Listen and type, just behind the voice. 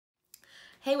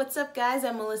Hey, what's up guys?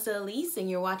 I'm Melissa ELISE and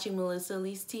you're watching Melissa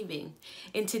ELISE TV.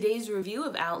 In today's review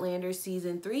of Outlander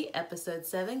Season 3, Episode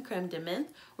 7, Crème de Menthe,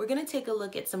 we're going to take a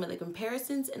look at some of the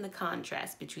comparisons and the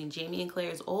contrast between Jamie and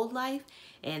Claire's old life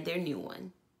and their new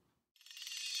one.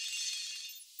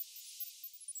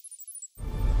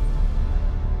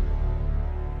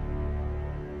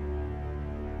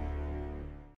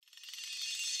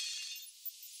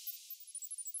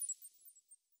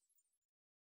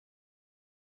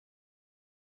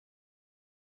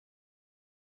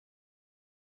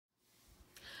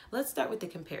 Let's start with the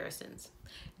comparisons.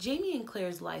 Jamie and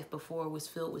Claire's life before was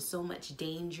filled with so much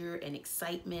danger and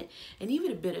excitement and even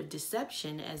a bit of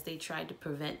deception as they tried to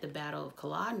prevent the Battle of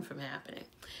Culloden from happening.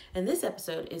 And this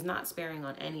episode is not sparing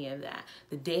on any of that.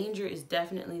 The danger is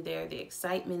definitely there, the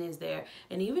excitement is there,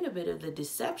 and even a bit of the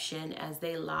deception as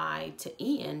they lie to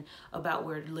Ian about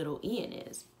where little Ian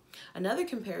is. Another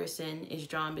comparison is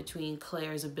drawn between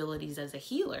Claire's abilities as a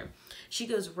healer. She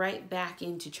goes right back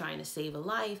into trying to save a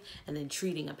life and then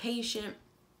treating a patient.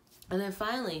 And then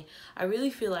finally, I really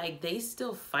feel like they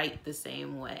still fight the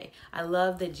same way. I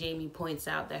love that Jamie points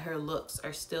out that her looks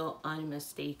are still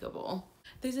unmistakable.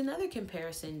 There's another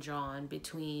comparison drawn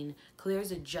between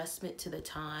Claire's adjustment to the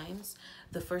times,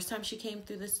 the first time she came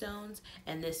through the stones,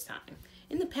 and this time.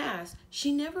 In the past,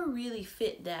 she never really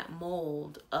fit that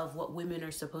mold of what women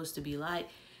are supposed to be like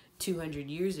 200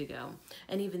 years ago.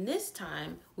 And even this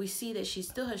time, we see that she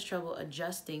still has trouble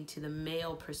adjusting to the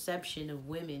male perception of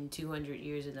women 200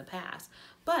 years in the past.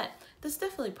 But that's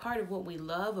definitely part of what we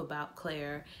love about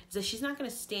Claire, is that she's not going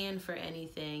to stand for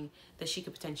anything that she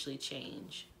could potentially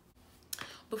change.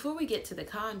 Before we get to the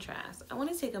contrast, I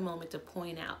want to take a moment to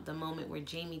point out the moment where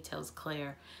Jamie tells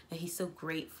Claire that he's so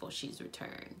grateful she's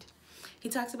returned. He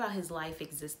talks about his life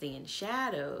existing in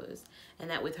shadows and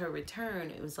that with her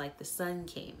return, it was like the sun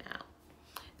came out.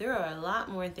 There are a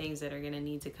lot more things that are going to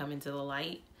need to come into the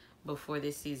light before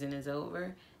this season is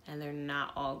over, and they're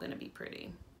not all going to be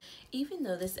pretty. Even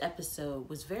though this episode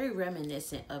was very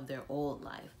reminiscent of their old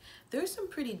life, there's some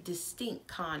pretty distinct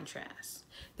contrasts.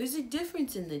 There's a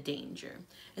difference in the danger.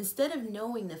 Instead of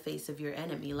knowing the face of your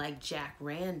enemy like Jack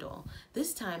Randall,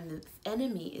 this time the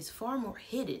enemy is far more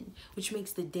hidden, which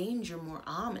makes the danger more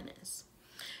ominous.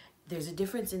 There's a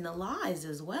difference in the lies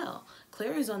as well.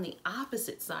 Claire is on the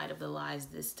opposite side of the lies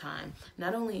this time.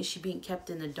 Not only is she being kept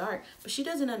in the dark, but she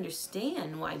doesn't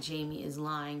understand why Jamie is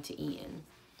lying to Ian.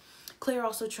 Claire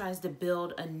also tries to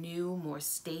build a new, more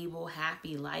stable,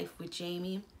 happy life with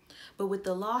Jamie. But with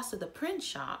the loss of the print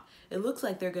shop, it looks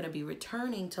like they're going to be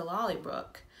returning to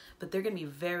Lollybrook, but they're going to be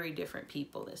very different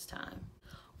people this time.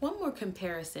 One more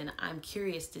comparison I'm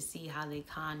curious to see how they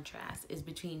contrast is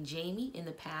between Jamie in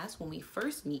the past when we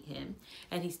first meet him,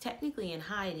 and he's technically in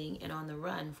hiding and on the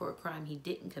run for a crime he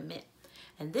didn't commit.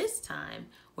 And this time,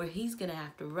 where he's going to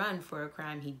have to run for a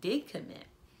crime he did commit.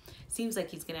 Seems like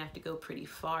he's going to have to go pretty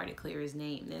far to clear his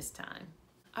name this time.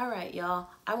 Alright y'all,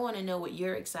 I want to know what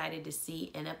you're excited to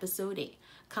see in episode 8.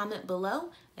 Comment below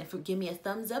and give me a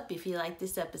thumbs up if you like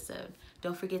this episode.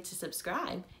 Don't forget to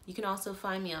subscribe. You can also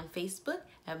find me on Facebook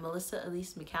at Melissa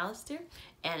ELISE McAllister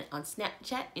and on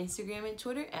Snapchat, Instagram, and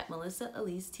Twitter at Melissa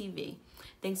ELISE TV.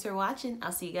 Thanks for watching.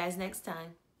 I'll see you guys next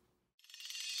time.